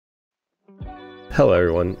Hello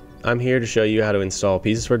everyone, I'm here to show you how to install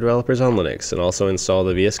Pieces for Developers on Linux and also install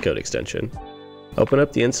the VSCode extension. Open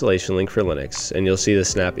up the installation link for Linux and you'll see the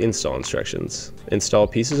snap install instructions. Install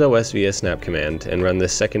Pieces OS via snap command and run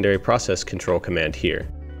this secondary process control command here.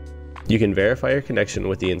 You can verify your connection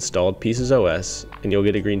with the installed Pieces OS and you'll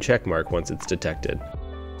get a green check mark once it's detected.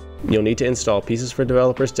 You'll need to install Pieces for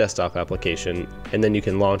Developers desktop application and then you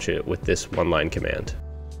can launch it with this one-line command.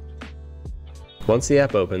 Once the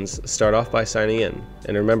app opens, start off by signing in,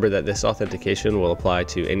 and remember that this authentication will apply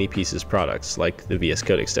to any Pieces products like the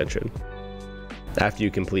VSCode extension. After you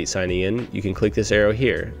complete signing in, you can click this arrow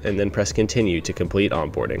here and then press continue to complete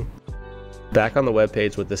onboarding. Back on the web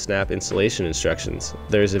page with the snap installation instructions,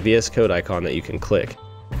 there is a VSCode icon that you can click,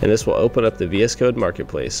 and this will open up the VSCode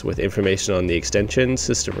marketplace with information on the extension,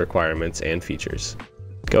 system requirements, and features.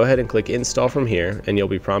 Go ahead and click install from here and you'll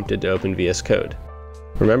be prompted to open VSCode.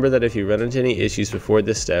 Remember that if you run into any issues before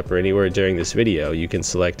this step or anywhere during this video, you can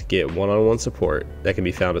select Get One-on-One Support that can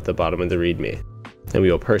be found at the bottom of the README, and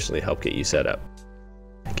we will personally help get you set up.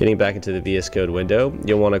 Getting back into the VSCode window,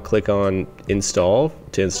 you'll want to click on Install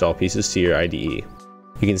to install Pieces to your IDE.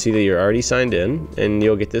 You can see that you're already signed in, and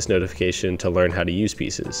you'll get this notification to learn how to use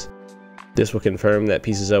Pieces. This will confirm that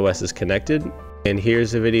Pieces OS is connected, and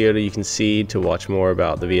here's a video that you can see to watch more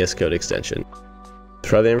about the VSCode extension.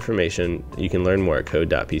 For other information, you can learn more at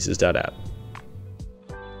code.pieces.app.